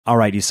All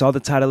right, you saw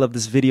the title of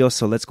this video,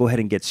 so let's go ahead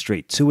and get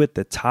straight to it.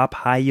 The top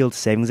high yield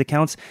savings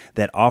accounts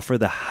that offer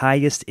the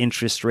highest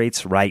interest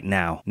rates right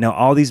now. Now,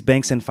 all these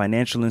banks and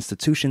financial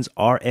institutions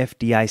are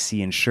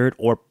FDIC insured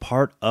or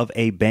part of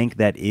a bank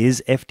that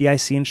is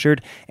FDIC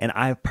insured. And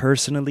I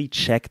personally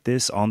checked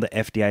this on the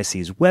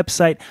FDIC's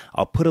website.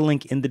 I'll put a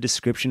link in the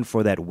description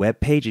for that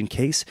webpage in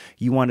case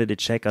you wanted to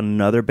check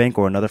another bank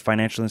or another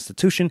financial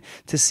institution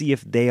to see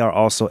if they are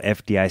also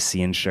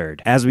FDIC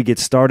insured. As we get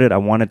started, I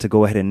wanted to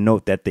go ahead and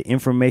note that the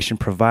information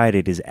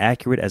provided is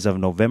accurate as of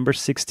November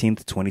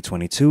 16th,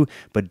 2022,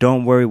 but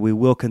don't worry, we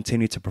will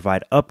continue to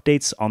provide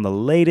updates on the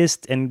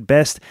latest and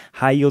best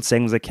high yield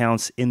savings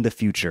accounts in the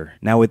future.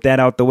 Now, with that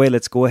out the way,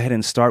 let's go ahead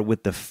and start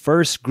with the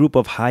first group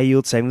of high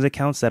yield savings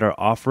accounts that are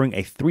offering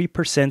a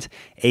 3%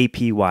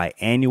 APY,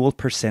 annual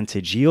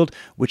percentage yield,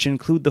 which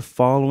include the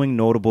following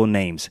notable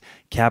names: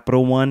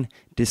 Capital One,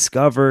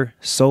 Discover,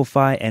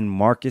 SoFi, and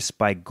Marcus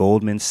by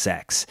Goldman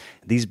Sachs.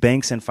 These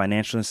banks and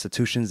financial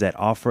institutions that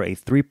offer a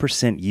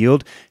 3%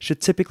 yield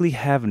should typically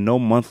have no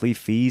monthly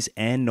fees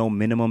and no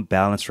minimum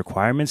balance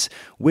requirements,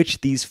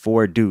 which these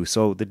four do.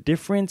 So the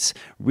difference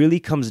really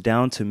comes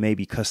down to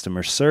maybe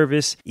customer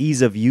service,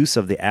 ease of use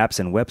of the apps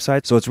and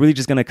websites. So it's really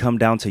just going to come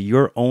down to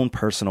your own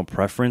personal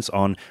preference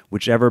on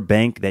whichever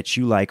bank that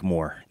you like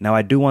more. Now,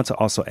 I do want to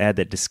also add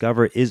that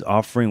Discover is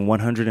offering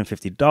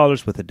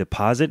 $150 with a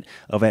deposit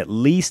of at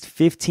least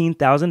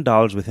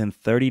 $15,000 within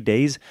 30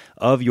 days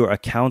of your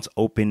account's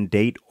open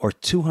date, or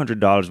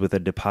 $200 with a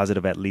deposit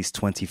of at least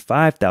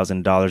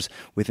 $25,000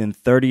 within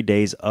 30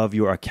 days of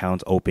your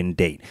account's open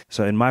date.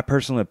 So in my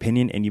personal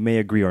opinion, and you may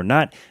agree or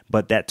not,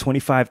 but that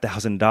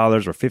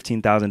 $25,000 or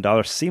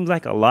 $15,000 seems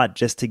like a lot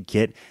just to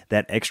get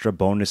that extra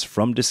bonus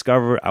from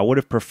Discover. I would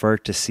have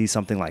preferred to see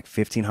something like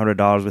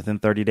 $1,500 within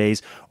 30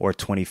 days or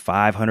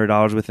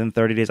 $2,500 within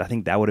 30 days. I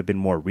think that would have been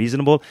more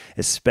reasonable,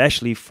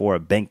 especially for a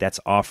bank that's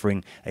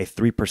offering a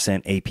 3%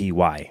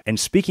 APY. And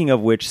speaking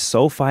of which,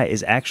 SoFi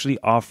is actually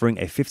offering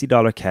a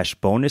 $50 cash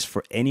bonus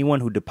for anyone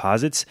who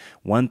deposits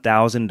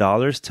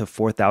 $1,000 to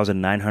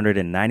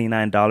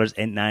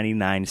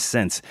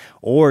 $4,999.99,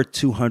 or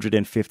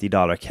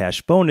 $250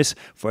 cash bonus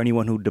for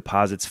anyone who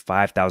deposits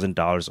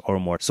 $5,000 or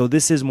more. So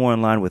this is more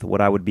in line with what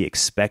I would be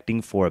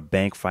expecting for a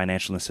bank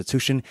financial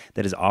institution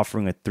that is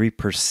offering a 3%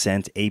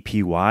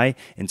 APY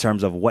in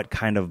terms of what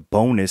kind of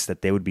bonus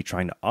that they would be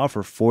trying to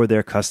offer for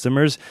their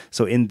customers.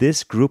 So in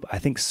this group, I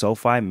think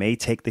SoFi may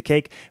take the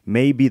cake,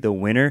 may be the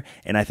winner,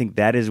 and I think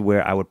that is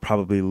where I would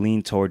probably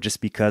lean toward,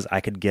 just because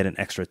I could get an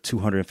extra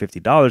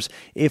 $250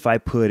 if I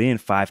put in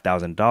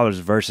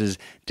 $5,000 versus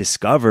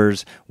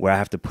Discover's, where I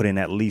have to put in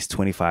at least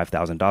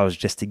 $25,000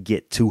 just to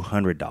get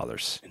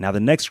 $200. Now, the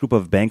next group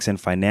of banks and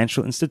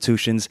financial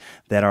institutions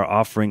that are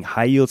offering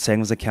high yield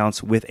savings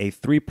accounts with a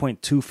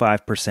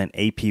 3.25%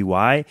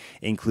 APY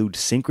include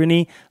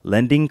Synchrony,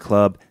 Lending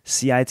Club,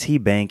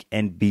 CIT Bank,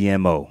 and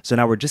BMO. So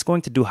now we're just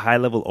going to do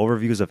high-level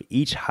overviews of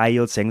each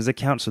high-yield savings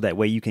account so that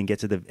way you can get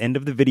to the end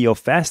of the video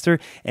faster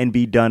and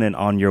be done and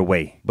on your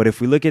way. But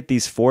if we look at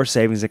these four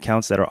savings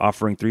accounts that are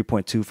offering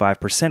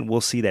 3.25%,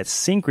 we'll see that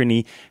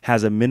Synchrony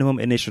has a minimum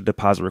initial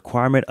deposit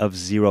requirement of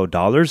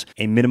 $0,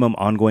 a minimum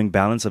ongoing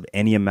balance of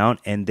any amount,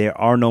 and there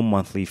are no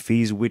monthly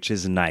fees, which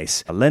is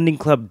nice. A Lending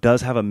Club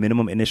does have a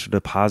minimum initial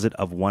deposit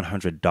of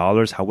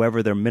 $100.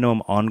 However, their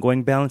minimum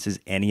ongoing balance is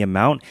any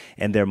amount,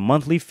 and their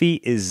monthly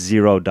fee is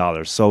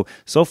 $0.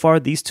 So far,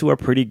 these two are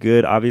pretty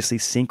good. Obviously,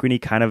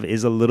 Synchrony kind of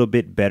is a little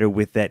bit better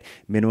with that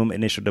minimum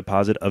initial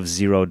deposit of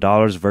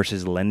 $0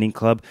 versus Lending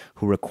Club,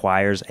 who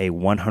requires a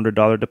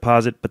 $100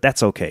 deposit, but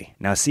that's okay.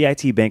 Now,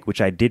 CIT Bank,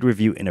 which I did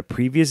review in a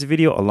previous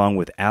video, along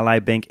with Ally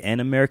Bank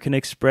and American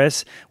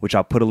Express, which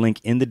I'll put a link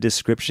in the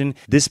description.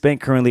 This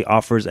bank currently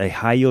offers a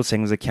high yield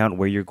savings account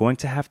where you're going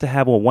to have a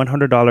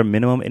 $100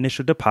 minimum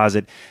initial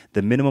deposit.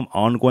 The minimum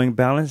ongoing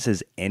balance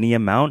is any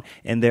amount,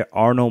 and there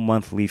are no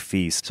monthly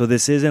fees. So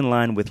this is in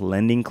line with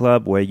Lending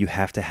Club, where you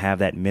have to have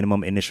that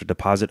minimum initial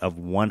deposit of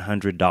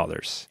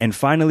 $100. And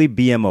finally,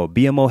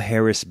 BMO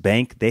Harris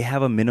Bank, they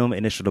have a minimum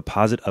initial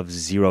deposit of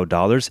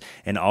 $0,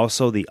 and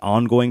also the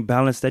ongoing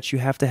balance that you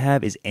have to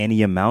have is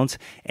any amount,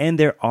 and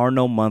there are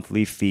no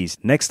monthly fees.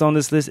 Next on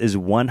this list is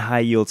one high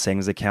yield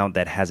savings account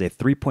that has a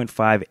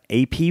 3.5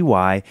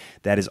 APY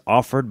that is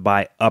offered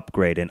by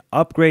Upgrade, and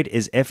Upgrade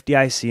is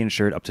FDIC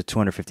insured up to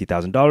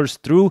 $250,000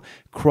 through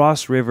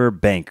Cross River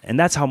Bank, and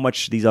that's how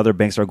much these other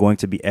banks are going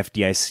to be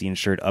FDIC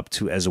insured up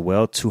to as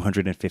well,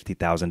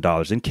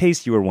 $250,000, in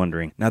case you were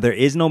wondering. Now, there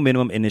is no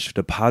minimum initial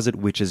deposit,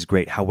 which is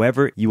great.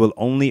 However, you will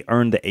only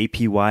earn the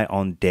APY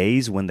on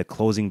days when the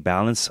closing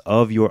balance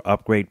of your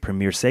Upgrade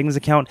Premier Savings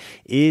account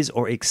is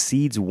or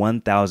exceeds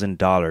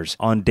 $1,000.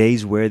 On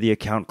days where the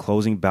account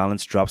closing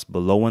balance drops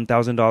below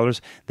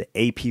 $1,000, the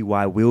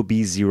APY will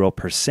be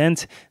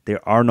 0%.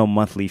 There are no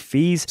monthly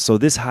fees. So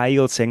this high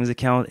yield savings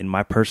account, in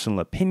my personal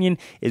opinion,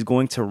 is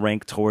going to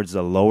rank towards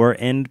the lower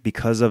end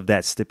because of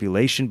that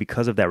stipulation,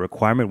 because of that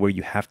requirement where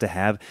you have to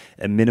have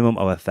a minimum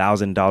of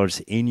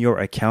 $1,000 in your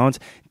account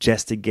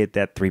just to get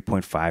that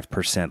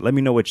 3.5%. Let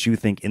me know what you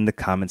think in the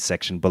comment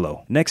section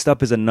below. Next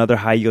up is another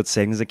high yield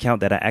savings account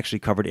that I actually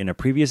covered in a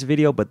previous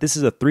video, but this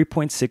is a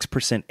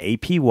 3.6%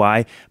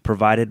 APY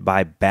provided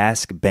by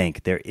Bask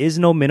Bank. There is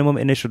no minimum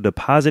initial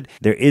deposit,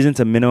 there isn't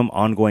a minimum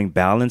ongoing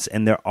balance,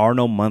 and there are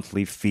no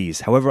monthly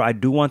fees. However, I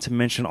do want to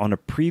mention on a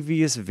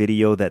previous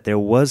video that there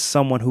was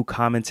someone who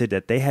commented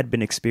that they had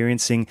been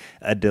experiencing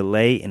a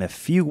delay in a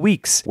few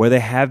weeks where they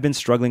have been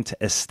struggling to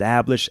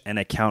establish an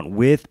account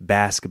with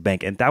Bask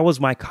Bank. And that was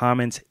my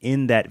comment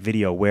in that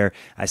video where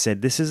I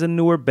said, this is a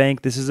newer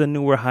bank, this is a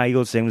newer high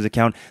yield savings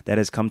account that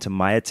has come to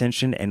my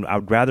attention, and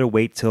I'd rather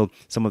wait till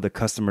some of the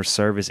customer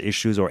service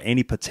issues or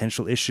any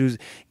potential issues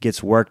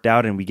gets worked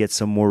out and we get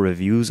some more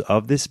reviews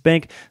of this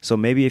bank. So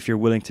maybe if you're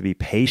willing to be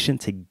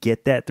patient to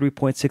get that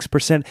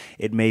 3.6%,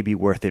 it may be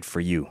worth it for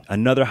you.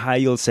 Another high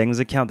yield savings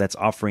account that's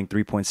offering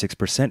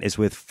 3.6% is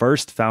with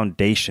First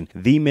Foundation.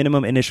 The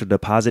minimum initial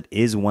deposit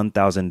is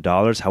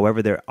 $1,000.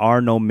 However, there are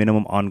no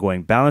minimum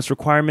ongoing balance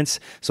requirements,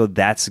 so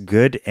that's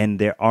good, and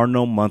there are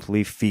no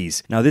monthly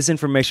fees. Now, this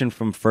information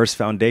from First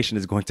Foundation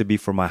is going to be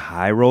for my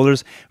high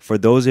rollers. For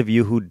those of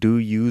you who do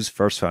use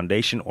First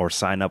Foundation or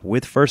sign up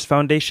with First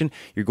Foundation,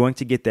 you're going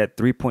to get that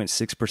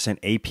 3.6%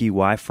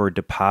 APY for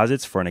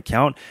deposits for an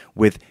account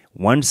with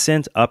 1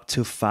 cent up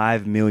to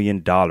 $5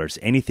 million.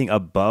 Anything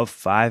above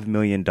 $5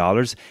 million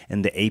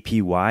and the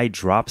APY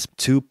drops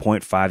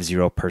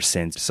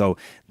 2.50%. So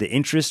the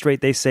interest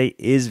rate, they say,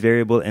 is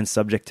variable and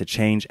subject to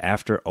change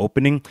after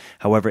opening.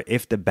 However,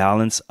 if the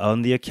balance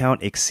on the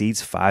account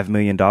exceeds $5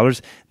 million,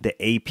 the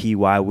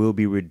APY will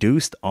be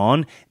reduced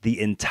on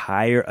the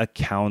entire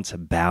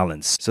account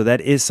balance. So that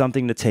is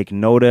something to take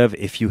note of.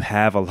 If you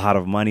have a lot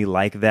of money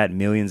like that,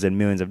 millions and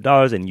millions of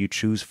dollars, and you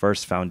choose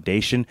First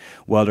Foundation,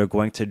 well, they're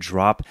going to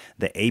drop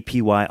the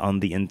APY on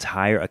the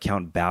entire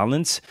account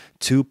balance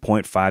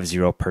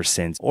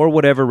 2.50%, or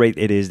whatever rate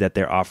it is that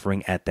they're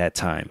offering at that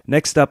time.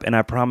 Next up, and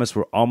I promise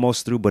we're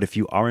almost through, but if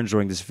you are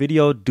enjoying this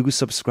video, do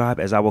subscribe,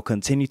 as I will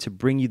continue to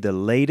bring you the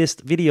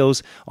latest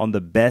videos on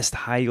the best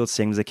high yield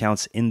savings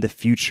accounts in the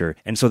future.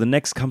 And so the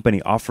next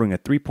company offering a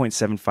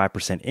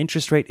 3.75%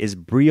 interest rate is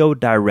Brio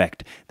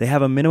Direct. They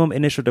have a minimum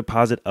initial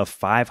deposit of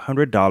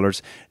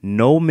 $500,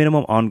 no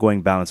minimum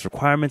ongoing balance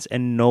requirements,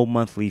 and no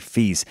monthly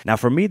fees. Now,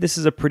 for me, this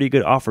is a pretty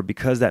good offer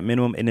because that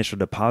minimum initial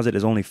deposit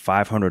is only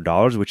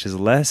 $500, which is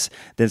less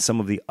than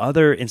some of the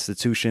other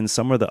institutions,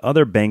 some of the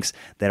other banks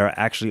that are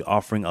actually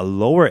offering a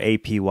lower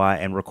APY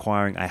and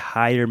requiring a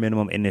higher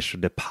minimum initial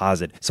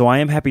deposit. So I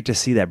am happy to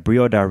see that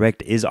Brio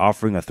Direct is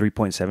offering a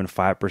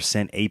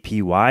 3.75%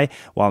 APY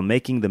while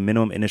making the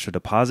minimum initial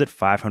deposit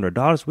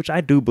 $500, which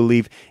I do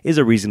believe is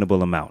a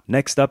reasonable amount.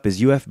 Next up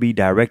is UFB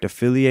Direct,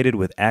 affiliated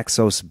with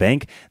Axos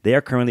Bank. They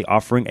are currently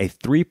offering a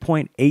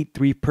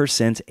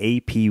 3.83%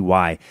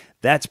 APY.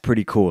 That's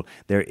pretty cool.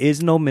 There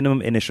is no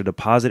minimum initial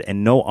deposit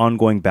and no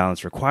ongoing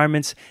balance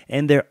requirements,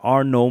 and there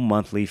are no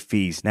monthly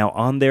fees. Now,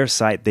 on their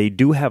site, they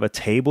do have a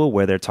table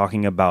where they're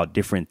talking about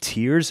different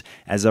tiers.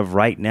 As of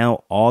right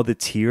now, all the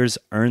tiers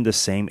earn the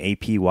same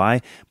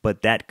APY,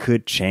 but that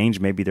could change.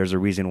 Maybe there's a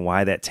reason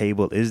why that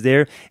table is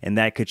there, and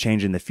that could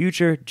change in the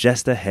future.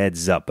 Just a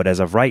heads up. But as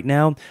of right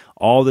now,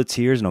 all the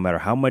tiers, no matter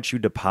how much you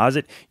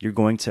deposit, you're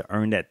going to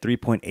earn that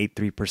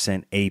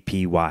 3.83%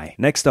 APY.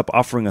 Next up,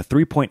 offering a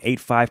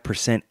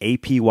 3.85%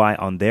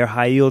 APY on their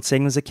high yield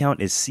savings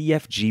account is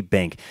CFG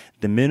Bank.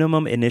 The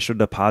minimum initial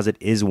deposit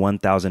is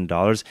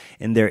 $1,000,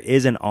 and there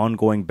is an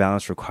ongoing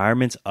balance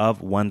requirement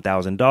of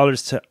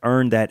 $1,000 to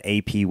earn that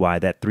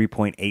APY, that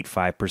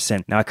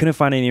 3.85%. Now, I couldn't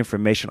find any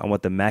information on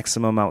what the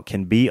maximum amount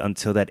can be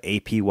until that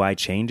APY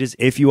changes.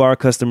 If you are a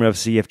customer of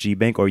CFG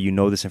Bank or you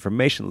know this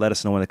information, let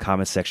us know in the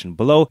comment section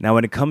below. Now,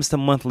 when it comes to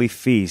monthly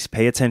fees,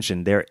 pay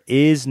attention. There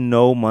is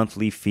no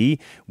monthly fee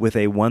with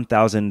a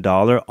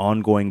 $1,000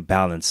 ongoing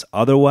balance.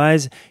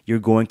 Otherwise, you're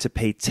going to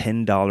pay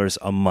 $10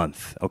 a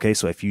month. Okay,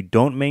 so if you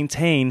don't maintain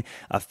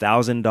a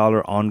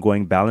 $1,000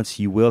 ongoing balance,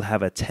 you will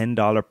have a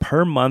 $10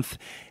 per month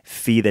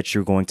fee that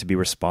you're going to be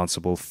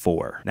responsible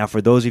for. Now,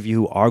 for those of you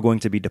who are going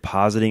to be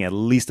depositing at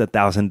least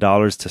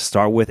 $1,000 to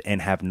start with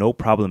and have no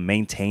problem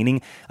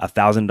maintaining a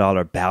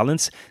 $1,000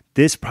 balance,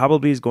 this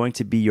probably is going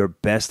to be your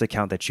best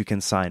account that you can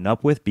sign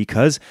up with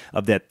because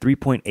of that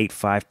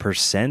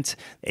 3.85%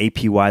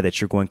 APY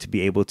that you're going to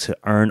be able to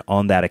earn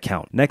on that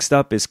account. Next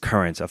up is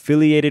Current,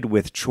 affiliated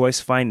with Choice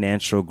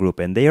Financial Group,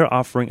 and they are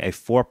offering a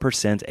 4%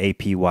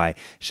 APY.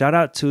 Shout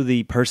out to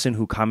the person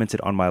who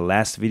commented on my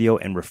last video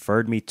and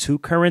referred me to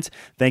Current.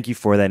 Thank you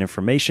for that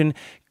information.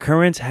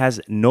 Current has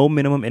no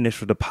minimum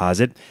initial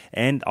deposit,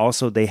 and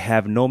also they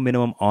have no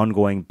minimum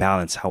ongoing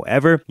balance.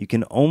 However, you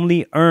can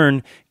only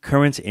earn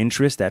Current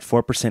interest at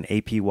 4%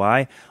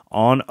 APY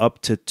on up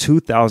to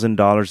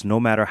 $2,000 no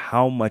matter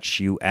how much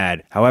you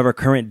add. However,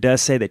 Current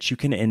does say that you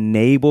can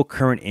enable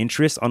current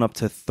interest on up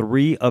to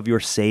 3 of your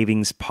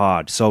savings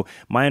pods. So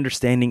my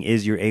understanding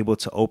is you're able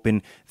to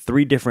open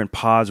 3 different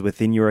pods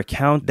within your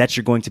account that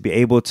you're going to be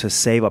able to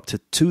save up to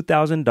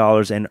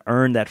 $2,000 and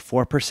earn that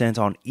 4%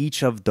 on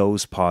each of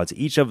those pods,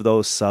 each of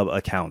those sub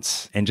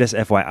accounts. And just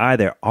FYI,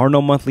 there are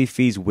no monthly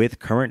fees with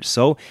Current.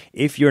 So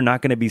if you're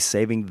not going to be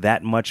saving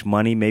that much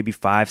money, maybe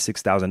 $5,000,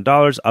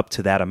 $6,000 up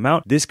to that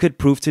amount, this could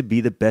prove to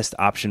be the best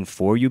option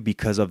for you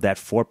because of that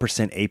 4%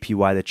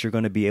 APY that you're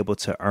going to be able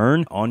to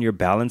earn on your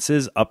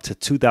balances up to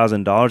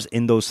 $2,000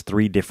 in those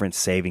 3 different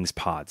savings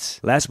pods.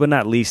 Last but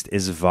not least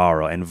is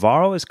Varo. And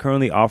Varo is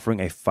currently offering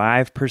a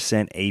 5%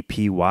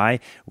 APY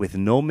with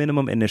no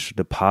minimum initial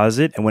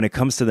deposit. And when it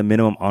comes to the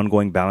minimum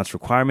ongoing balance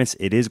requirements,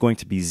 it is going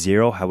to be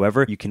 0.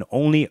 However, you can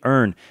only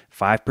earn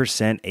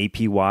 5%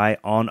 APY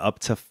on up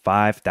to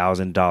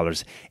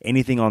 $5,000.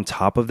 Anything on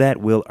top of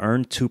that will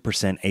earn 2%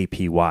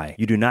 APY.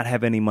 You do not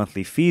have any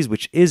monthly fees,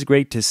 which is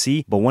great to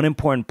see. But one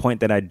important point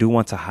that I do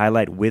want to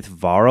highlight with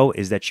Varo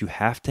is that you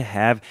have to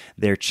have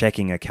their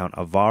checking account,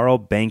 a Varo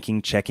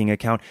banking checking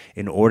account,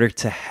 in order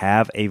to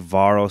have a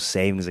Varo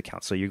savings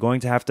account. So you're going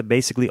to have to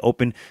basically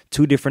open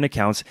 2 different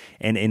accounts.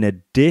 And in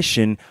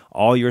addition,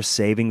 all your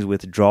savings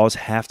withdrawals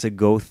have to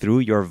go through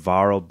your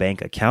Varo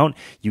bank account.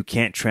 You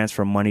can't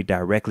transfer money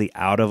directly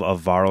out of a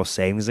Varo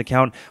savings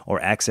account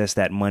or access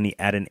that money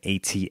at an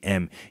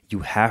ATM. You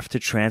have to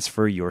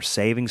transfer your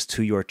savings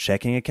to your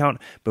checking account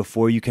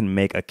before you can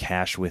make a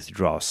cash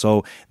withdrawal.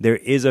 So there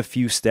is a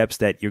few steps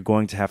that you're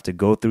going to have to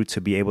go through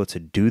to be able to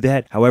do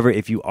that. However,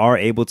 if you are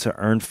able to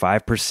earn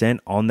 5%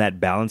 on that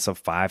balance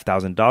of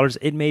 $5,000,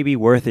 it may be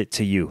worth it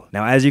to you.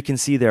 Now, as you can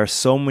see, there are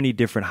so many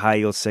different high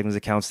yield savings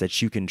accounts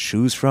that you can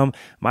choose from.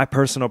 My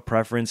personal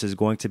preference is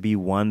going to be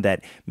one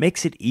that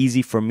makes it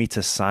easy for me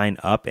to sign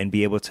up and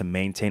be able to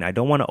maintain. I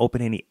don't want to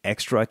open any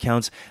extra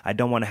accounts. I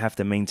don't want to have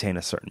to maintain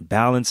a certain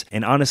balance.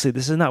 And honestly,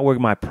 this is not where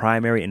my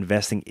primary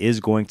investing is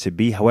going to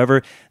be.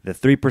 However, the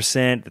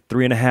 3%, the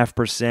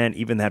 3.5%,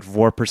 even that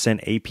 4%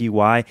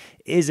 APY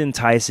is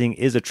enticing,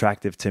 is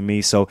attractive to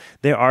me. So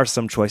there are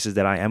some choices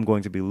that I am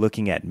going to be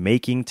looking at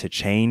making to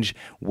change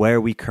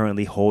where we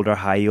currently hold our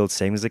high yield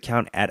savings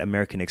account at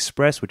American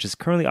Express, which is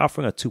currently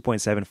offering a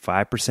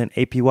 2.75%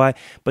 APY,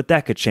 but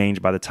that could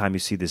change by the time you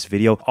see this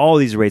video. All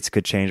these rates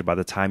could change by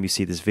the time you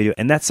see this video.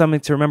 And that's something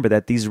to remember,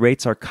 that these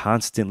rates are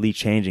constantly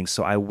changing.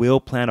 So I will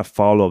plan a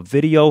follow-up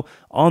video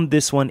on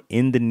this one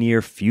in the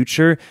near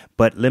future.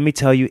 But let me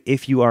tell you,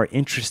 if you are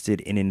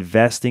interested in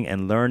investing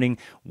and learning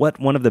what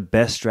one of the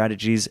best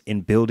strategies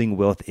in building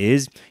wealth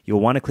is,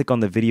 you'll want to click on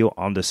the video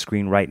on the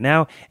screen right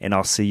now, and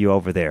I'll see you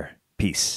over there. Peace.